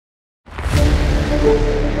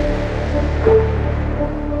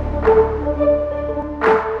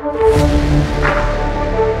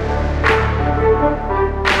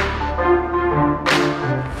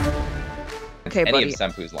Okay, Any buddy. of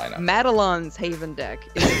Sempu's lineup. Madalan's Haven deck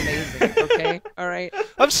is amazing, okay? Alright?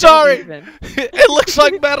 I'm sorry! It looks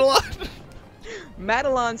like Madalan!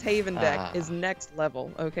 Madalan's Haven deck is next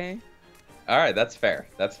level, okay? All right, that's fair.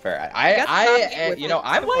 That's fair. You know,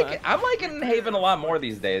 I'm liking Haven a lot more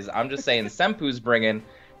these days. I'm just saying, Sempu's bringing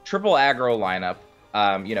triple aggro lineup.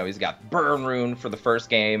 You know, he's got Burn Rune for the first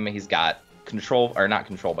game. He's got control, or not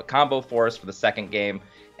control, but combo force for the second game.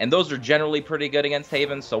 And those are generally pretty good against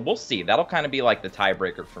Haven, so we'll see. That'll kind of be like the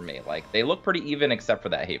tiebreaker for me. Like, they look pretty even except for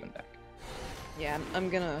that Haven deck. Yeah, I'm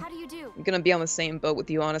gonna be on the same boat with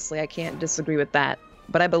you, honestly. I can't disagree with that.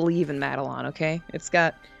 But I believe in Madalan, okay? It's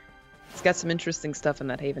got some interesting stuff in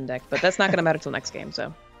that Haven deck, but that's not gonna matter till next game,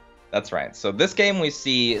 so. That's right. So this game we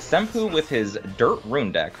see Sempu with his Dirt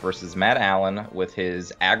Rune deck versus Madalan with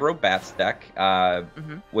his Aggro Bats deck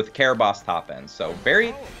with Caraboss top end. So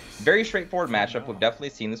very straightforward matchup. We've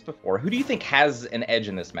definitely seen this before. Who do you think has an edge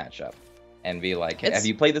in this matchup? Envy, like, have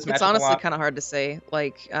you played this matchup It's honestly kind of hard to say.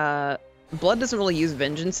 Like, Blood doesn't really use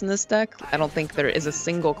Vengeance in this deck. I don't think there is a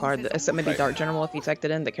single card, except maybe Dark General if you teched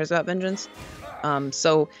it in, that cares about Vengeance.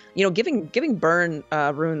 So, you know, giving Burn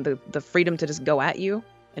Rune the freedom to just go at you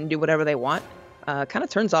and do whatever they want kind of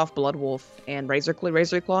turns off Blood Wolf and Razor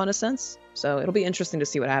Claw in a sense. So it'll be interesting to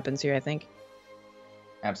see what happens here, I think.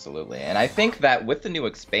 Absolutely. And I think that with the new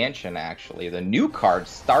expansion, actually, the new card,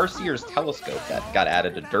 Starseer's Telescope, that got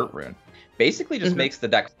added to Dirt Rune, basically just makes the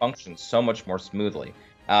deck function so much more smoothly.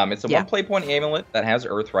 It's a one play point amulet that has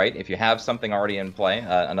Earthright. If you have something already in play,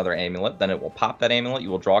 another amulet, then it will pop that amulet,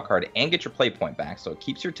 you will draw a card and get your play point back, so it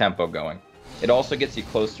keeps your tempo going. It also gets you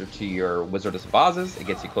closer to your Wizardess Vases, it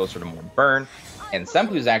gets you closer to more Burn, and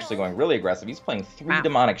Sempu's actually going really aggressive. He's playing 3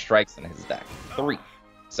 Demonic Strikes in his deck. 3.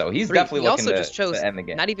 So he's definitely looking to, just chose to end the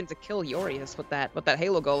game. Not even to kill Yorius with that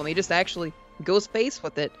Halo Golem. He just actually goes face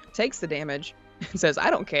with it, takes the damage, and says, I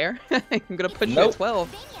don't care. I'm going to put you at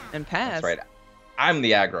 12 and pass. That's right. I'm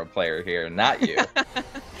the aggro player here, not you.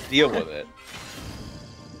 Deal with it.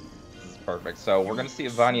 This is perfect. So we're going to see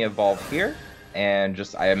Vanya evolve here. And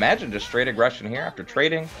just, I imagine, just straight aggression here after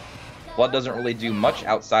trading. Blood doesn't really do much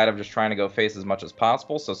outside of just trying to go face as much as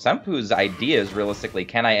possible. So Sempu's idea is, realistically,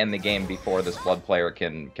 can I end the game before this Blood player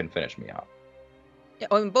can finish me off? Yeah,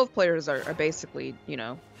 I mean, both players are basically, you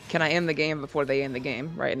know, can I end the game before they end the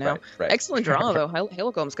game right now? Right. Excellent draw, though.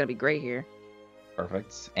 Halo Golem's going to be great here.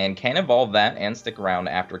 Perfect. And can evolve that and stick around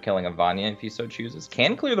after killing a Vanya if he so chooses.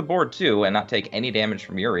 Can clear the board, too, and not take any damage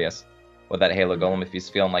from Urias with that Halo Golem if he's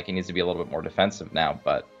feeling like he needs to be a little bit more defensive now.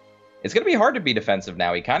 But it's going to be hard to be defensive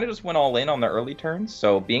now. He kind of just went all in on the early turns,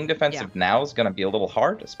 so being defensive now is going to be a little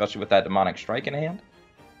hard, especially with that Demonic Strike in hand.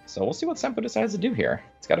 So we'll see what Sempu decides to do here.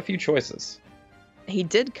 He's got a few choices. He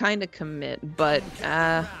did kind of commit, but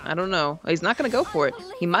I don't know. He's not going to go for it.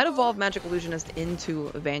 He might evolve Magic Illusionist into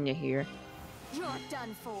Vanya here. You're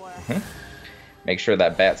done for. Make sure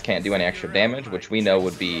that bats can't do any extra damage, which we know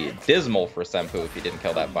would be dismal for Sempu if he didn't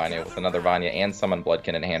kill that Vanya with another Vanya and summon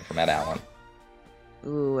Bloodkin in hand for Madalan.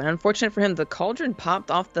 Ooh, and unfortunate for him, the Cauldron popped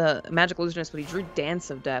off the Magic Illusionist, but he drew Dance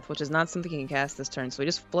of Death, which is not something he can cast this turn, so he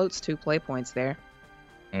just floats 2 play points there.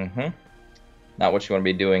 Not what you want to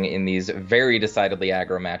be doing in these very decidedly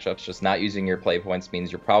aggro matchups. Just not using your play points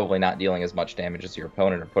means you're probably not dealing as much damage as your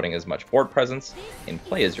opponent or putting as much board presence in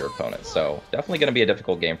play as your opponent. So definitely going to be a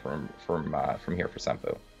difficult game from here for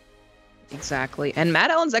Sempu. Exactly. And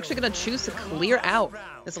Madalan's actually going to choose to clear out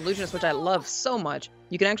this Illusionist, which I love so much.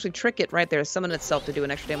 You can actually trick it right there, summon itself to do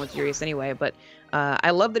an extra damage with Urias anyway, but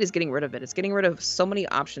I love that he's getting rid of it. It's getting rid of so many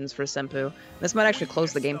options for Sempu. This might actually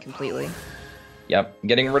close the game completely. Yep,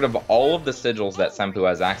 getting rid of all of the sigils that Sempu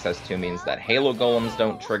has access to means that Halo Golems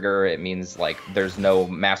don't trigger. It means, like, there's no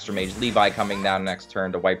Master Mage Levi coming down next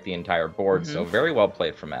turn to wipe the entire board. So very well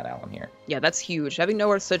played from Madalan here. Yeah, that's huge. Having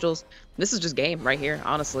no Earth Sigils, this is just game right here,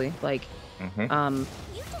 honestly. Like,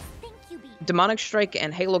 Demonic Strike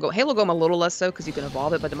and Halo Golem a little less so because you can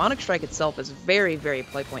evolve it, but Demonic Strike itself is very, very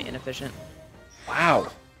play point inefficient. Wow.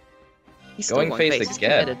 He's still going face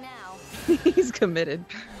again. He's committed. He's committed.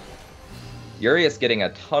 Urias getting a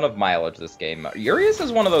ton of mileage this game. Urias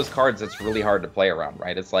is one of those cards that's really hard to play around,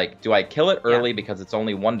 right? It's like, do I kill it early because it's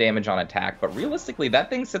only 1 damage on attack? But realistically,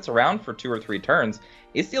 that thing sits around for 2 or 3 turns.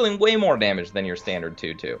 It's dealing way more damage than your standard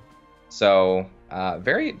 2/2. So,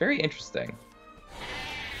 very, very interesting.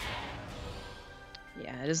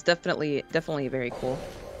 Yeah, it is definitely very cool.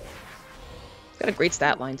 It's got a great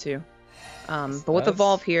stat line, too. But with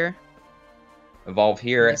Evolve here... Evolve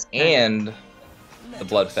here, and... the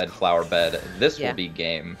blood-fed flower bed. This Yeah. will be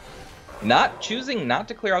game. Choosing not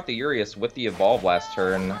to clear out the Urius with the evolve last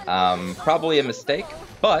turn, probably a mistake,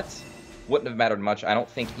 but wouldn't have mattered much. I don't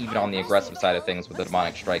think even on the aggressive side of things with the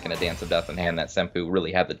Demonic Strike and a Dance of Death in hand that Sempu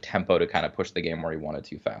really had the tempo to kind of push the game where he wanted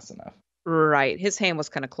to fast enough. Right, his hand was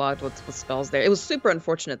kind of clogged with spells there. It was super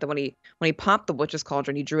unfortunate that when he popped the Witch's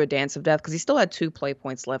Cauldron, he drew a Dance of Death because he still had 2 play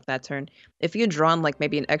points left that turn. If he had drawn like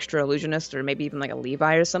maybe an extra Illusionist or maybe even like a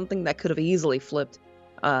Levi or something, that could have easily flipped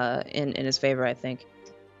in his favor, I think.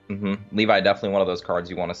 Levi, definitely one of those cards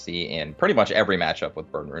you want to see in pretty much every matchup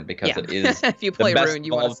with Burn Rune because it is if you play the best Rune,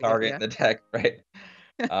 you want to see target it, in the deck, right?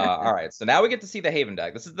 All right, so now we get to see the Haven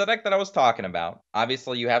deck. This is the deck that I was talking about.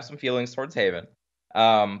 Obviously, you have some feelings towards Haven,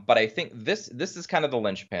 but I think this is kind of the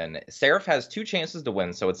linchpin. Seraph has 2 chances to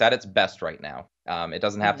win, so it's at its best right now. It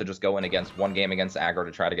doesn't have to just go in against one game against aggro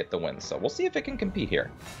to try to get the win. So we'll see if it can compete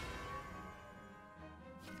here.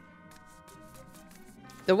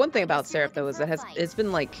 The one thing about Seraph, though, is that it's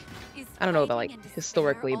been like, I don't know about like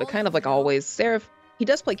historically, but kind of like always, Seraph, he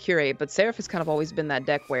does play Curate, but Seraph has kind of always been that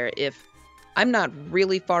deck where if I'm not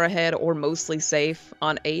really far ahead or mostly safe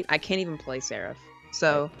on 8, I can't even play Seraph.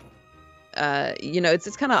 So, you know,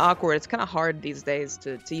 it's kind of awkward. It's kind of hard these days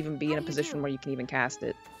to even be in a position where you can even cast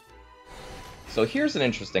it. So here's an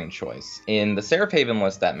interesting choice. In the Seraph Haven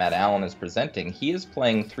list that Madalan is presenting, he is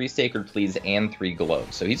playing 3 Sacred Pleas and 3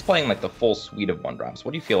 Globes. So he's playing like the full suite of 1-drops.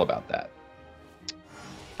 What do you feel about that?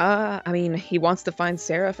 I mean, he wants to find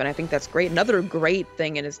Seraph, and I think that's great. Another great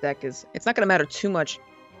thing in his deck is it's not going to matter too much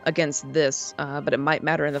against this, but it might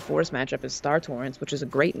matter in the Forest matchup is Star Torrents, which is a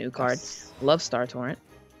great new card. Love Star Torrent.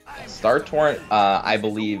 Star Torrent, I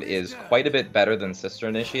believe, is quite a bit better than Sister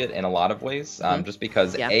Initiate in a lot of ways, just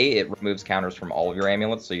because, A, it removes counters from all of your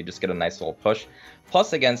amulets, so you just get a nice little push.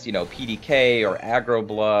 Plus, against, you know, PDK or Aggro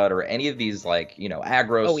Blood or any of these, like, you know,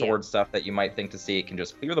 aggro sword stuff that you might think to see, it can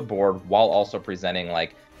just clear the board while also presenting,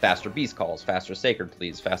 like, faster Beast Calls, faster Sacred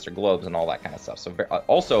Pleas, faster Globes, and all that kind of stuff. So,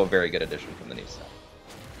 also a very good addition from the new set.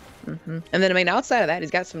 And then, I mean, outside of that,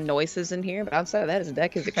 he's got some noises in here, but outside of that, his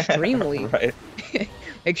deck is extremely,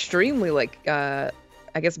 extremely, like, I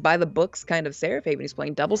guess, by the books kind of Seraph Haven. He's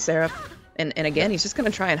playing double Seraph, and again, he's just going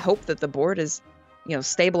to try and hope that the board is, you know,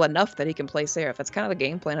 stable enough that he can play Seraph. That's kind of the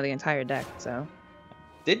game plan of the entire deck, so.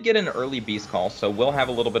 Did get an early Beast Call, so we'll have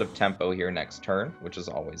a little bit of tempo here next turn, which is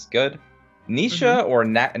always good. Nisha or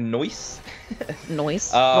Noise?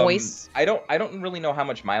 Noise. I don't really know how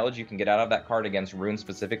much mileage you can get out of that card against Rune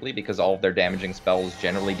specifically because all of their damaging spells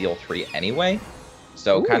generally deal 3 anyway.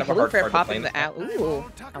 So kind of a hard card to play. Ooh,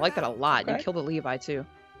 I like that a lot. You killed the Levi too.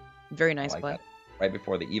 Very nice play. That. Right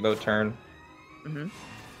before the Evo turn.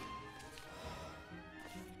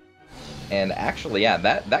 And actually, yeah,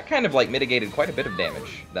 that kind of like mitigated quite a bit of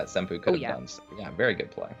damage that Sempu could have done. So, yeah, very good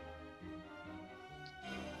play.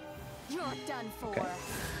 Okay.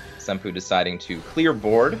 Sempu deciding to clear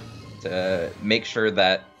board to make sure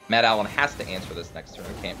that Madalan has to answer this next turn.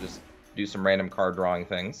 Can't just do some random card drawing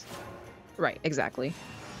things. Right, exactly.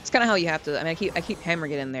 It's kind of how you have to. I mean, I keep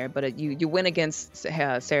hammering it in there, but you win against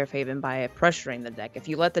Seraph Haven by pressuring the deck. If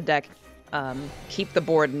you let the deck keep the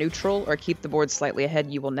board neutral or keep the board slightly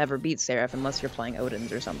ahead, you will never beat Seraph unless you're playing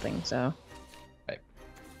Odin's or something. So.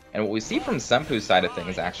 And what we see from Sempu's side of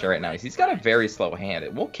things actually right now is he's got a very slow hand.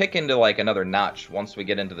 It will kick into like another notch once we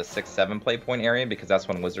get into the 6-7 play point area because that's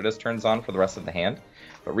when Wizardess turns on for the rest of the hand.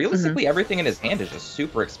 But realistically, everything in his hand is just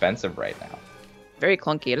super expensive right now. Very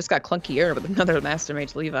clunky. It just got clunkier with another Master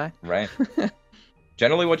Mage Levi. Right.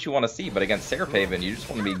 Generally what you want to see, but against Seraph Haven, you just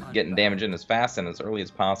want to be getting damage in as fast and as early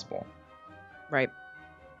as possible. Right.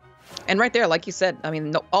 And right there, like you said, I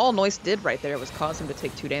mean, all Noise did right there was cause him to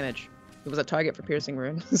take 2 damage. It was a target for Piercing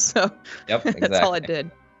Rune, so that's all it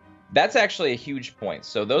did. That's actually a huge point.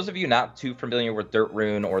 So those of you not too familiar with Dirt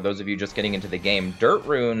Rune, or those of you just getting into the game, Dirt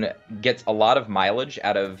Rune gets a lot of mileage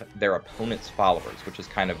out of their opponent's followers, which is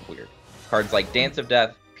kind of weird. Cards like Dance of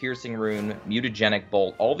Death, Piercing Rune, Mutagenic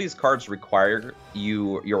Bolt, all these cards require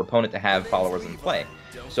your opponent to have followers in play.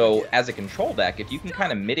 So as a control deck, if you can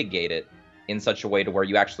kind of mitigate it in such a way to where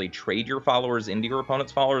you actually trade your followers into your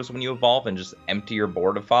opponent's followers when you evolve and just empty your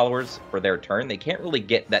board of followers for their turn, they can't really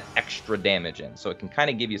get that extra damage in. So it can kind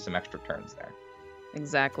of give you some extra turns there.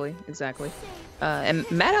 Exactly. And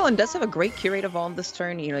Madalan does have a great Curate Evolve this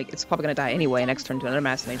turn. You know, like, it's probably going to die anyway next turn to another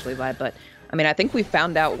Master Mage Levi, but I mean, I think we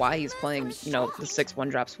found out why he's playing, you know, the 6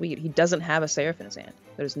 1-drop suite. He doesn't have a Seraph in his hand.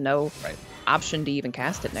 There's no option to even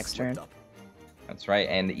cast it next turn. That's right,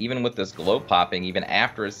 and even with this glow popping, even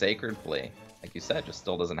after a Sacred Plea, like you said, just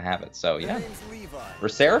still doesn't have it. So yeah, for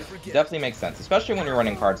Seraph, definitely makes sense, especially when you're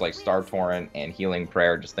running cards like Star Torrent and Healing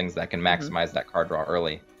Prayer, just things that can maximize that card draw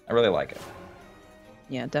early. I really like it.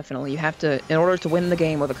 Yeah, definitely. You have to, in order to win the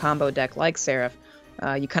game with a combo deck like Seraph,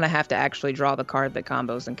 you kind of have to actually draw the card that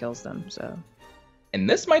combos and kills them. So. And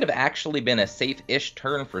this might have actually been a safe-ish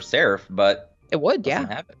turn for Seraph, but it would, doesn't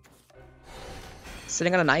yeah. have it.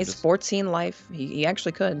 Sitting on a nice 14 life, he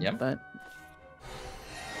actually could, Yep. but.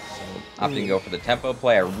 So, opting to go for the tempo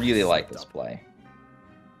play. I really like this play.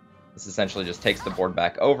 This essentially just takes the board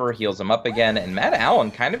back over, heals him up again, and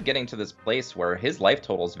Madalan kind of getting to this place where his life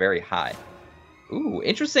total is very high. Ooh,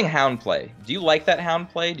 interesting Hound play. Do you like that Hound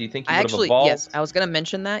play? Do you think you would have evolved? Yes, I was going to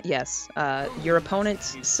mention that, yes. Your opponent,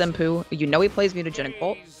 Sempu, you know he plays Mutagenic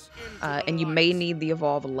Bolt, and you may need the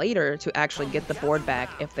evolve later to actually get the board back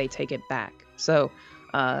if they take it back. So,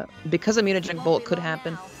 because a Mutagenic Bolt could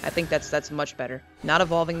happen, I think that's much better. Not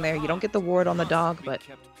evolving there, you don't get the ward on the dog, but,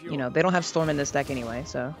 you know, they don't have Storm in this deck anyway,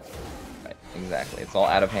 so... Right, exactly. It's all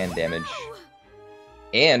out-of-hand damage.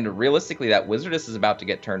 And realistically, that Wizardess is about to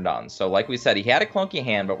get turned on. So like we said, he had a clunky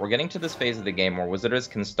hand, but we're getting to this phase of the game where Wizardess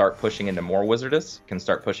can start pushing into more Wizardess, can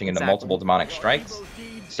start pushing into multiple demonic strikes.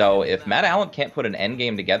 So if Madalan can't put an end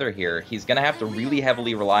game together here, he's going to have to really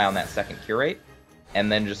heavily rely on that second curate,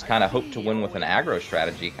 and then just kind of hope to win with an aggro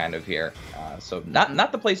strategy kind of here. So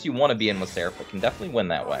not the place you want to be in with Seraph, but can definitely win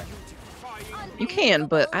that way. You can,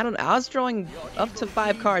 but I don't know. I was drawing up to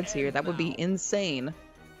 5 cards here. That would be insane.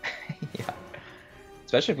 Yeah.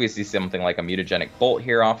 Especially if we see something like a Mutagenic Bolt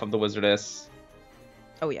here off of the Wizardess.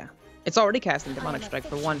 Oh yeah. It's already casting Demonic Strike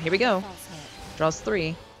for 1. Here we go. Draws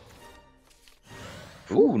 3.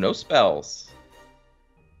 Ooh, no spells.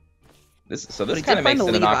 This kind of makes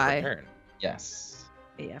it an awkward turn. Yes.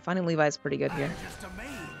 Yeah, finding Levi is pretty good here.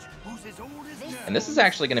 And this is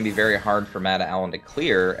actually going to be very hard for Madalan to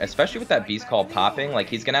clear, especially with that Beast Call popping. Like,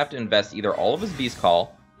 he's going to have to invest either all of his Beast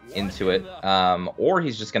Call into it, or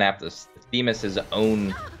he's just going to have to Themis his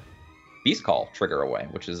own Beast Call trigger away,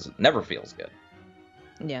 which never feels good.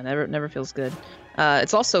 Yeah, never feels good.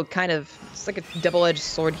 It's also it's like a double-edged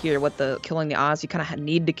sword here with the killing the Oz. You kind of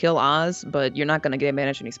need to kill Oz, but you're not going to get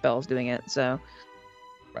advantage any spells doing it, so...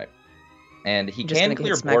 Right. And he can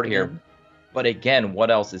clear board here, but again, what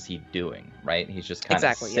else is he doing, right? He's just kind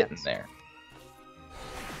of sitting there.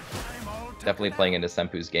 Definitely playing into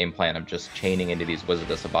Sempu's game plan of just chaining into these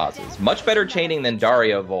Wizardess of Oz's. Much better chaining than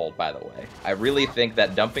Daria of old, by the way. I really think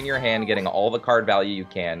that dumping your hand, getting all the card value you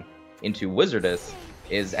can into Wizardess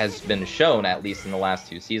has been shown, at least in the last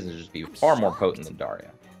 2 seasons, to just be far more potent than Daria.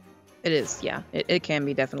 It is, yeah. It can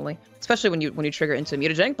be, definitely. Especially when you trigger into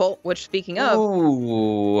Mutagenic Bolt, which, speaking of,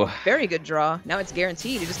 ooh, very good draw. Now it's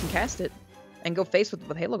guaranteed. You just can cast it and go face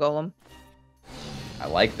with Halo Golem. I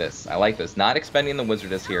like this. I like this. Not expending the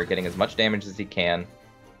Wizardess here, getting as much damage as he can.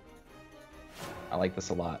 I like this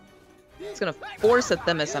a lot. It's going to force a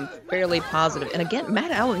Themis, I'm fairly positive. And again,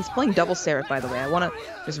 Madalan, he's playing double Seraph, by the way. I want to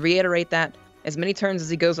just reiterate that. As many turns as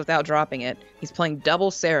he goes without dropping it, he's playing double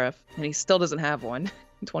Seraph, and he still doesn't have one.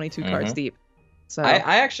 22 cards deep. So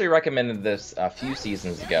I actually recommended this a few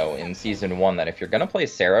seasons ago in Season 1 that if you're going to play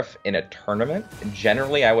Seraph in a tournament,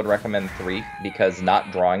 generally I would recommend 3, because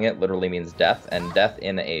not drawing it literally means death, and death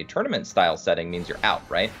in a tournament-style setting means you're out,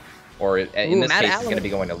 right? Or in this case, it's going to be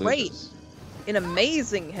going to losers. An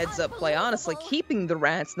amazing heads-up play, honestly. Keeping the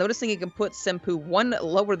rats, noticing he can put Sempu 1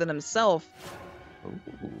 lower than himself.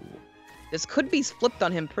 Ooh. This could be flipped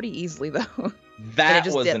on him pretty easily, though. That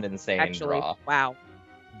was an insane draw. Wow.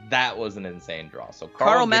 That was an insane draw. So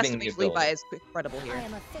Carl Masterpiece Levi is incredible here.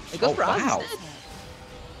 It goes for us.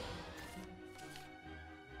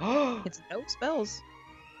 Wow. It's no spells.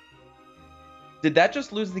 Did that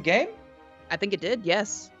just lose the game? I think it did,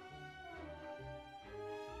 yes.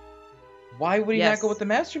 Why would he not go with the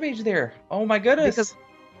Master Mage there? Oh my goodness. Because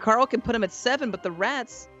Carl can put him at 7, but the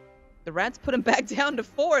rats put him back down to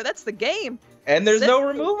 4. That's the game. And there's no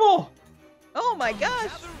removal. Oh my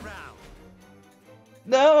gosh.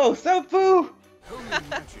 No, Sempu!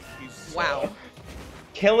 Wow.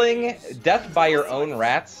 Killing death by your own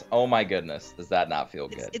rats? Oh my goodness, does that not feel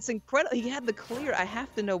good? It's incredible. He had the clear. I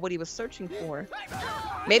have to know what he was searching for.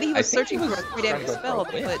 Maybe he was searching for a 3-damage spell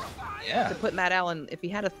to put Madalan. If he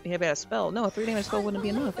had a spell, no, a 3-damage spell wouldn't be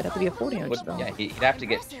enough. It'd have to be a 4-damage spell. Yeah, he'd have to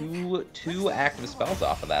get two active spells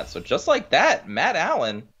off of that. So just like that,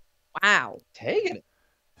 Madalan. Wow. Taking it.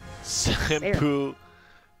 Sempu.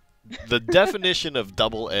 The definition of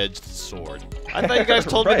double-edged sword. I thought you guys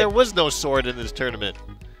told me there was no sword in this tournament.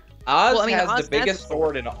 Oz has the biggest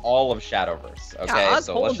sword in all of Shadowverse. Okay, yeah, Oz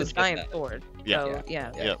so holds let's just a giant sword. Yeah. So,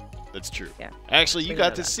 yeah. That's true. Yeah. Actually, you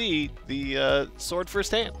got to see the sword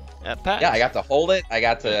firsthand at PAX. Yeah, I got to hold it. I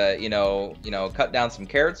got to, cut down some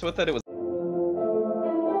carrots with it. It